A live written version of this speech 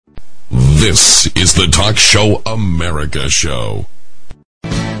This is the Talk Show America Show.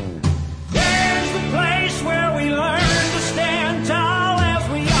 There's the place where we learn to stand tall as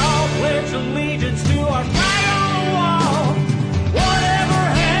we all pledge allegiance to our flag on the wall. Whatever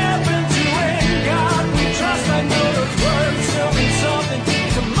happened to in God we trust, I know those words still mean something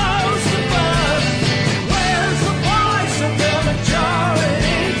to most of us. Where's the voice of the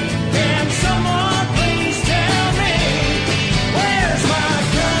majority? Can someone please tell me? Where's my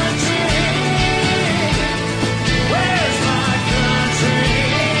country? Where's my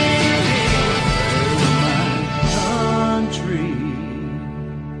country? Country.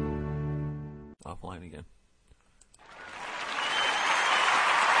 Offline again.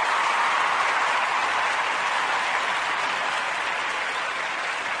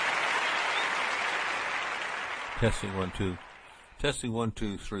 Testing 1 2. Testing 1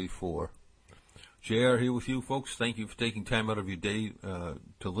 2 3 4. JR here with you, folks. Thank you for taking time out of your day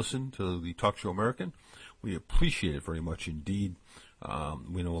to listen to the Talk Show American. We appreciate it very much indeed.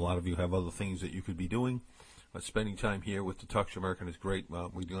 We know a lot of you have other things that you could be doing. Spending time here with the Talk Show American is great. We're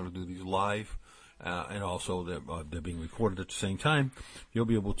going to do these live, and also they're being recorded at the same time. You'll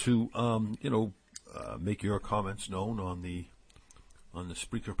be able to, make your comments known on the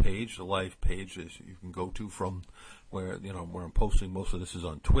Spreaker page, the live page that you can go to from where I'm posting. Most of this is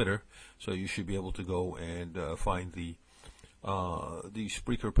on Twitter, so you should be able to go and find the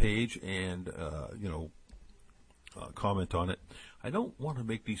Spreaker page and comment on it. I don't want to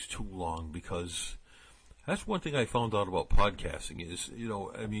make these too long because that's one thing I found out about podcasting is,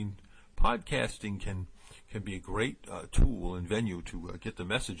 podcasting can be a great tool and venue to get the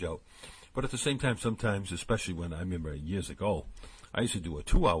message out. But at the same time, sometimes, especially when I remember years ago, I used to do a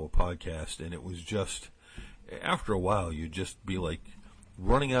 2-hour podcast, and it was just, after a while, you'd just be like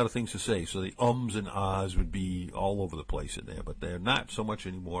running out of things to say. So the ums and ahs would be all over the place in there, but they're not so much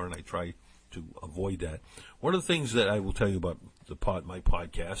anymore, and I try to avoid that. One of the things that I will tell you about my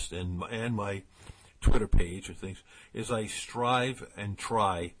podcast and my Twitter page and things is I strive and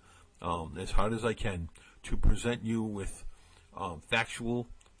try as hard as I can to present you with factual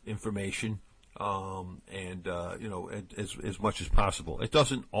information as much as possible. It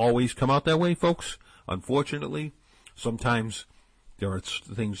doesn't always come out that way, folks. Unfortunately, sometimes there are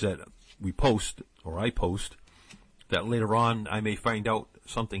things that we post or I post that later on I may find out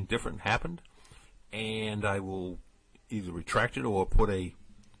something different happened, and I will either retract it or put a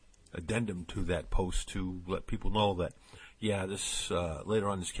addendum to that post to let people know that, this later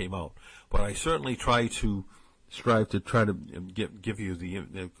on this came out. But I certainly strive to try to give you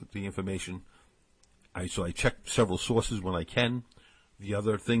the information. So I check several sources when I can. The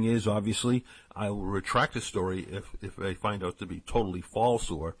other thing is, obviously, I will retract a story if I find out to be totally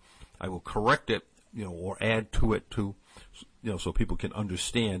false, or I will correct it, or add to it so people can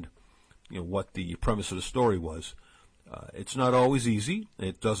understand, what the premise of the story was. It's not always easy.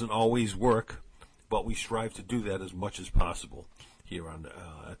 It doesn't always work, but we strive to do that as much as possible here on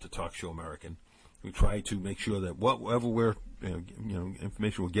at the Talk Show American. We try to make sure that whatever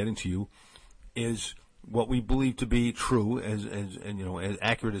information we're getting to you is what we believe to be true as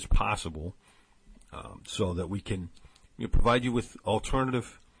accurate as possible, so that we can provide you with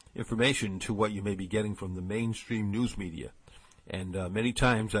alternative information to what you may be getting from the mainstream news media. And many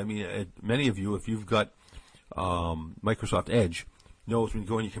times, many of you, if you've got Microsoft Edge, knows when you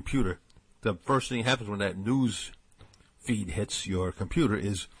go on your computer, the first thing that happens when that news feed hits your computer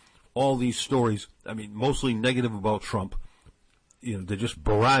is all these stories, mostly negative about Trump. They're just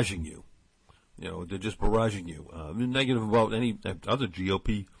barraging you. Negative about any other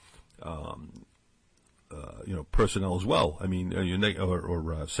GOP, personnel as well.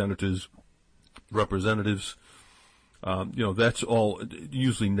 Or senators, representatives. That's all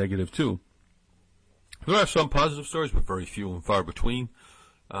usually negative too. There are some positive stories, but very few and far between.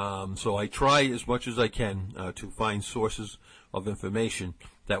 So I try as much as I can to find sources of information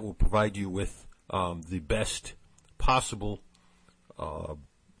that will provide you with the best possible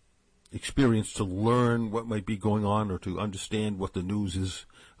experience to learn what might be going on or to understand what the news is,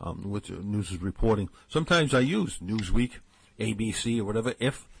 reporting. Sometimes I use Newsweek, ABC, or whatever,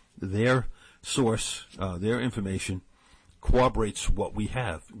 if their source, their information corroborates what we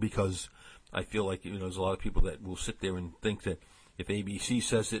have, because I feel like, there's a lot of people that will sit there and think that if ABC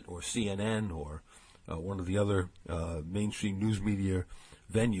says it, or CNN, or one of the other mainstream news media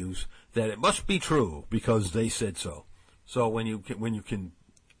venues, that it must be true because they said so. So when you can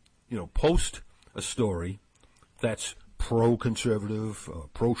post a story that's pro-conservative,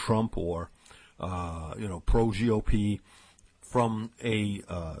 pro-Trump, or pro-GOP from a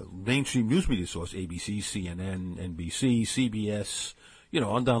mainstream news media source, ABC, CNN, NBC, CBS,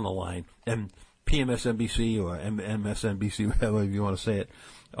 on down the line, and PMSNBC or MSNBC, however you want to say it,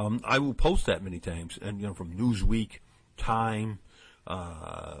 I will post that many times, and from Newsweek, Time,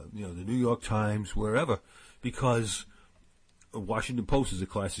 the New York Times, wherever, because Washington Post is a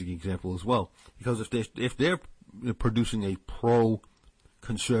classic example as well. Because if they're producing a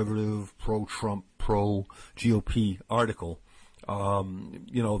pro-conservative, pro-Trump, pro-GOP article,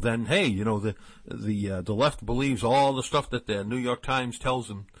 then hey, the left believes all the stuff that the New York Times tells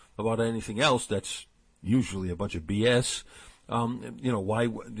them about anything else. That's usually a bunch of BS. Why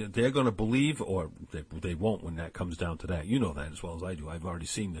they're going to believe, or they won't when that comes down to that. You know that as well as I do. I've already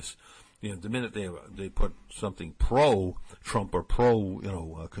seen this. The minute they put something pro-Trump or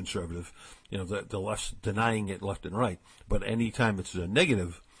pro-conservative, the less denying it left and right. But anytime it's a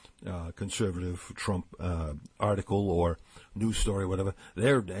negative conservative Trump article or news story, whatever,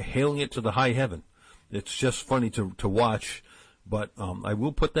 they're hailing it to the high heaven. It's just funny to watch. But I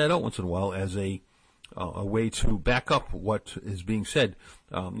will put that out once in a while as a way to back up what is being said.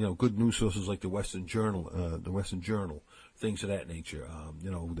 Good news sources like the Western Journal, things of that nature.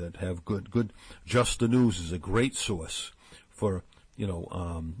 That have good. Just the News is a great source for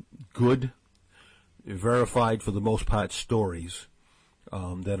good, verified for the most part stories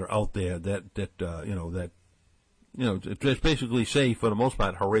that are out there. That just basically say for the most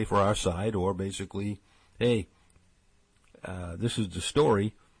part, hooray for our side, or basically, hey, this is the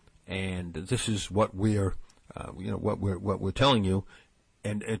story. And this is what we're telling you,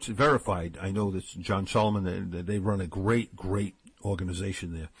 and it's verified. I know that John Solomon, they run a great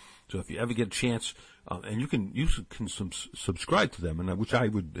organization there. So if you ever get a chance, and you can subscribe to them, and which I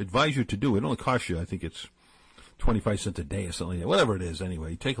would advise you to do. It only costs you, I think it's 25 cents a day or something like that. Whatever it is,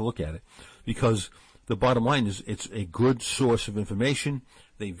 anyway, take a look at it, because the bottom line is it's a good source of information.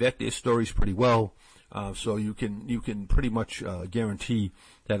 They vet their stories pretty well. So you can pretty much guarantee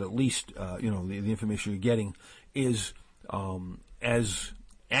that at least the information you're getting is as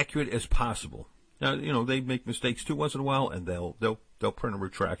accurate as possible. Now they make mistakes too once in a while, and they'll print a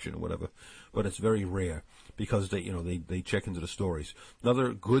retraction or whatever, but it's very rare because they check into the stories.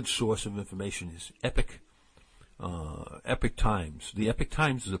 Another good source of information is Epic Times. The Epic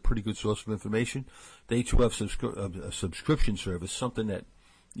Times is a pretty good source of information. They too have a subscription service, something that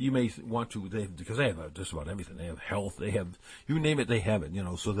you may want to, because they have just about everything. They have health, they have, you name it, they have it,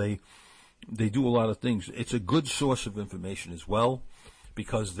 so they do a lot of things. It's a good source of information as well,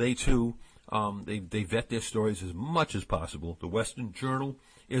 because they too, they vet their stories as much as possible. The Western Journal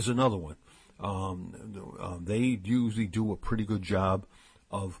is another one. They usually do a pretty good job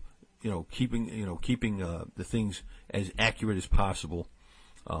of, keeping the things as accurate as possible.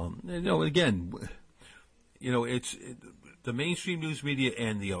 It's the mainstream news media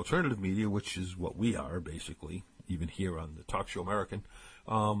and the alternative media, which is what we are basically, even here on the Talk Show American.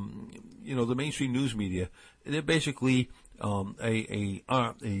 The mainstream news media, they're basically an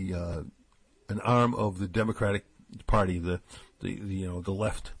arm of the Democratic Party, the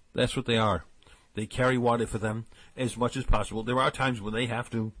left. That's what they are. They carry water for them as much as possible. There are times when they have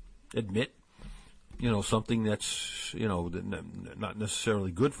to admit, something that's not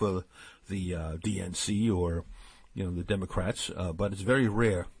necessarily good for the DNC or the Democrats, but it's very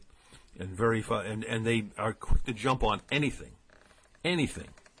rare and very and they are quick to jump on anything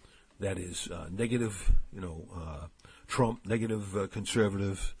that is negative, Trump, negative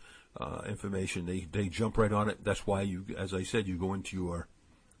conservative information. They jump right on it. That's why as I said, you go into your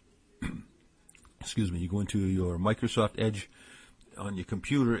you go into your Microsoft Edge on your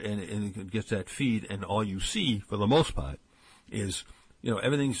computer, and it gets that feed, and all you see for the most part is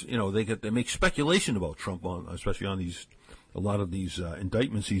everything's, they make speculation about Trump, especially on a lot of these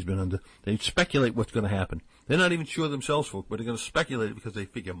indictments he's been under. They speculate what's going to happen. They're not even sure themselves, folks, but they're going to speculate it because they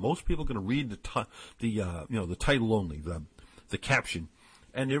figure most people are going to read the title only, the caption,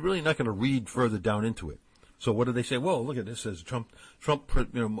 and they're really not going to read further down into it. So what do they say? Well, look at this. It says Trump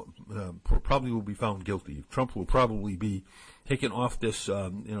probably will be found guilty. Trump will probably be taken off this,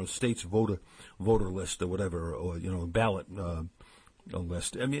 state's voter list or whatever, or ballot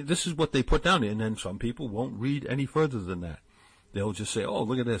list. I mean, this is what they put down, and then some people won't read any further than that. They'll just say, "Oh,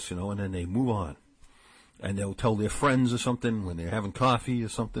 look at this," and then they move on, and they'll tell their friends or something when they're having coffee or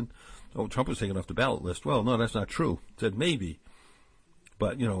something. "Oh, Trump was taken off the ballot list." Well, no, that's not true. Said maybe.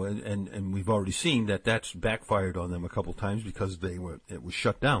 But, and we've already seen that that's backfired on them a couple times because it was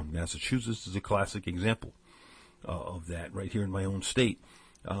shut down. Massachusetts is a classic example of that right here in my own state.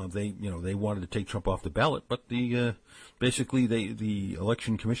 They wanted to take Trump off the ballot, but the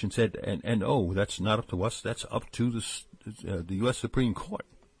election commission said, and that's not up to us. That's up to the U.S. Supreme Court,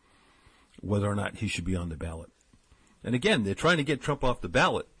 whether or not he should be on the ballot. And again, they're trying to get Trump off the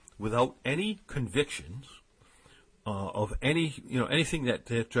ballot without any convictions of anything that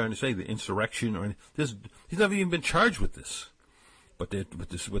they're trying to say, the insurrection or this. He's never even been charged with this. But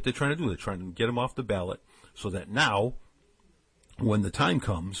this is what they're trying to do. They're trying to get him off the ballot so that now, when the time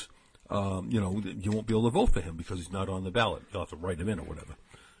comes, you won't be able to vote for him because he's not on the ballot. You'll have to write him in or whatever.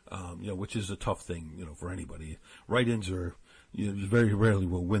 Which is a tough thing, for anybody. Write-ins are, very rarely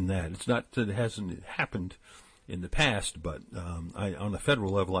will win that. It's not that it hasn't happened in the past, but on a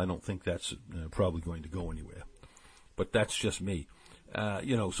federal level, I don't think that's probably going to go anywhere. But that's just me.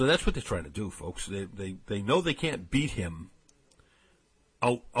 So that's what they're trying to do, folks. They know they can't beat him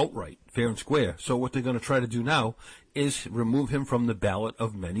outright, fair and square. So what they're going to try to do now is remove him from the ballot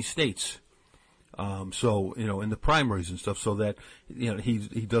of many states. In the primaries and stuff, so that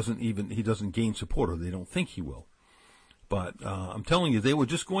he doesn't gain support, or they don't think he will. But I'm telling you, they were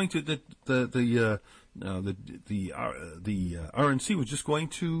just going to the RNC was just going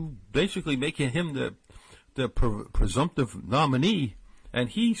to basically make him the presumptive nominee, and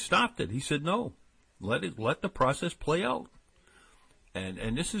he stopped it. He said no, let the process play out.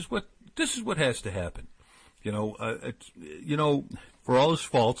 And this is what has to happen. For all his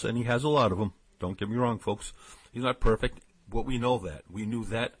faults, and he has a lot of them. Don't get me wrong, folks. He's not perfect. But we know that. We knew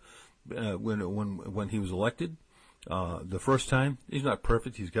that when he was elected the first time. He's not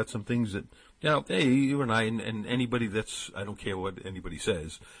perfect. He's got some things that, hey, you and I and anybody I don't care what anybody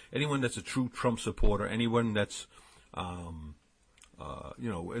says. Anyone that's a true Trump supporter, anyone that's, that's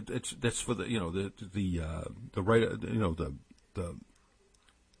for the right, the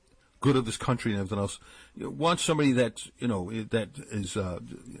good of this country and everything else. Wants somebody that is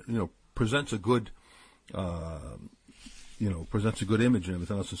presents a good image and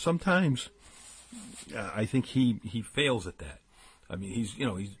everything else. And sometimes I think he fails at that. I mean, he's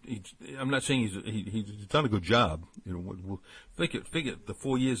I'm not saying he's done a good job. Figure the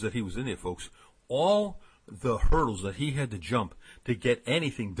 4 years that he was in there, folks. All the hurdles that he had to jump to get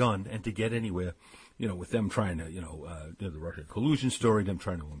anything done and to get anywhere. With them trying to, the Russia collusion story, them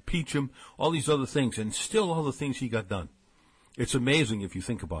trying to impeach him, all these other things, and still all the things he got done. It's amazing if you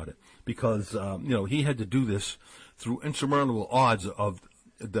think about it, because he had to do this through insurmountable odds of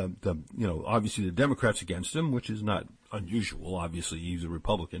obviously the Democrats against him, which is not unusual. Obviously, he's a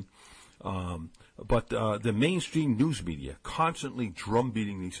Republican, but the mainstream news media constantly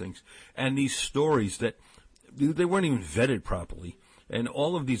drumbeating these things and these stories that they weren't even vetted properly, and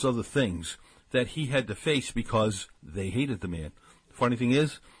all of these other things that he had to face because they hated the man. The funny thing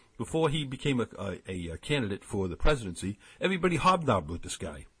is, before he became a candidate for the presidency, everybody hobnobbed with this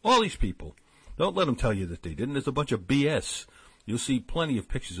guy. All these people. Don't let them tell you that they didn't. There's a bunch of BS. You'll see plenty of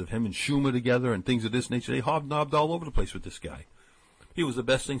pictures of him and Schumer together and things of this nature. They hobnobbed all over the place with this guy. He was the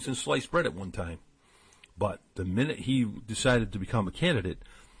best thing since sliced bread at one time. But the minute he decided to become a candidate,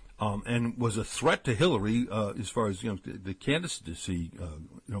 and was a threat to Hillary as far as the candidacy.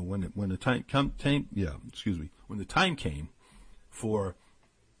 When the time came for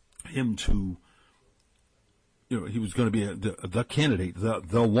him to, he was going to be the candidate,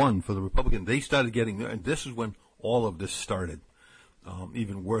 the one for the Republican. They started getting there, and this is when all of this started.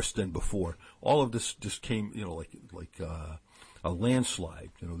 Even worse than before. All of this just came, like a landslide.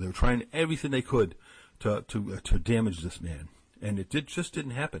 They were trying everything they could to damage this man, and it just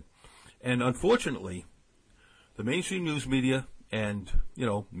didn't happen. And unfortunately, the mainstream news media and,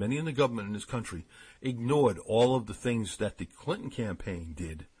 many in the government in this country ignored all of the things that the Clinton campaign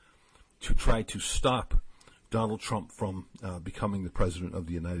did to try to stop Donald Trump from becoming the president of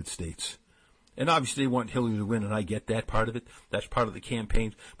the United States. And obviously they want Hillary to win, and I get that part of it. That's part of the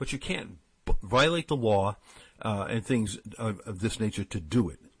campaign. But you can't violate the law and things of this nature to do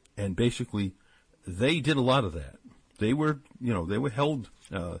it. And basically, they did a lot of that. They were held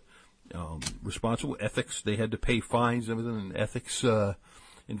responsible. Ethics, they had to pay fines and everything, and ethics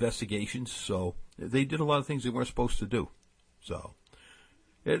investigations. So they did a lot of things they weren't supposed to do. So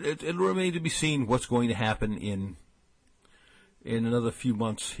it'll remain to be seen what's going to happen in another few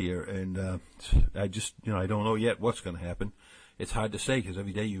months here. And I just, I don't know yet what's going to happen. It's hard to say because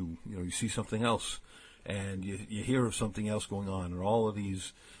every day you see something else, and you hear of something else going on, and all of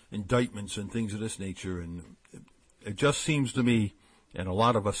these indictments and things of this nature. And it just seems to me, and a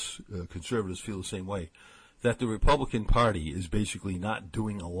lot of us conservatives feel the same way, that the Republican Party is basically not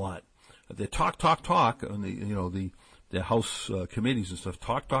doing a lot. They talk on the House committees and stuff,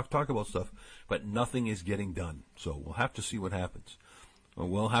 talk about stuff, but nothing is getting done. So we'll have to see what happens.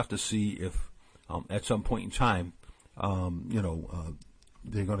 We'll have to see if at some point in time,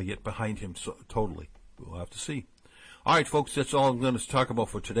 they're going to get behind him totally. We'll have to see. All right, folks, that's all I'm going to talk about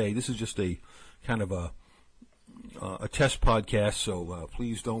for today. This is just a kind of a a test podcast, so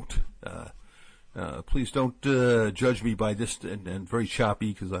please don't judge me by this, and very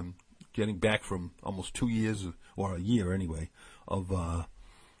choppy, because I'm getting back from almost 2 years, or a year anyway, of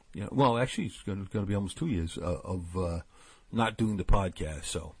well, actually it's going to be almost 2 years of not doing the podcast.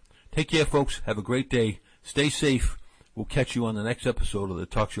 So take care, folks. Have a great day. Stay safe. We'll catch you on the next episode of the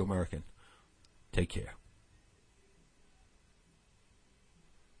Talk Show American. Take care.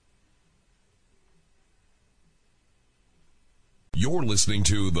 You're listening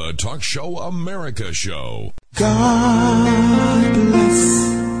to the Talk Show America Show. God bless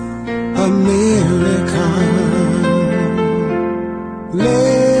America.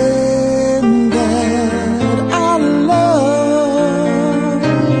 Land that I love.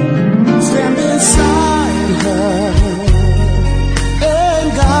 Stand beside her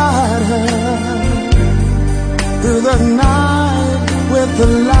and guide her through the night with the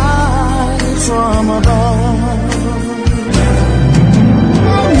light from above.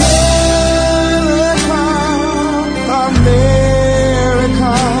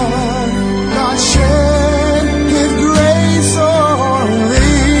 America, God shed His grace on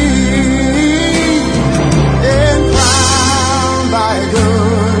thee, and crowned thy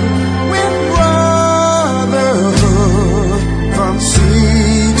good with brotherhood from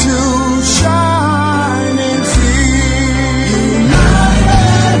sea to shining sea.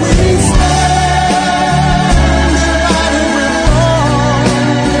 United we stand, united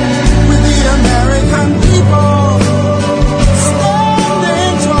with the American people.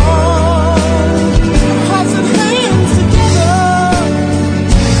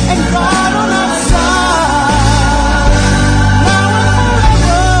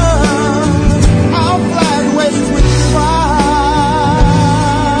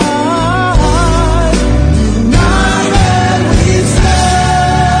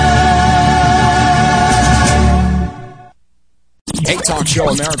 Talk Show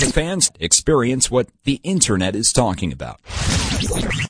America fans, experience what the internet is talking about.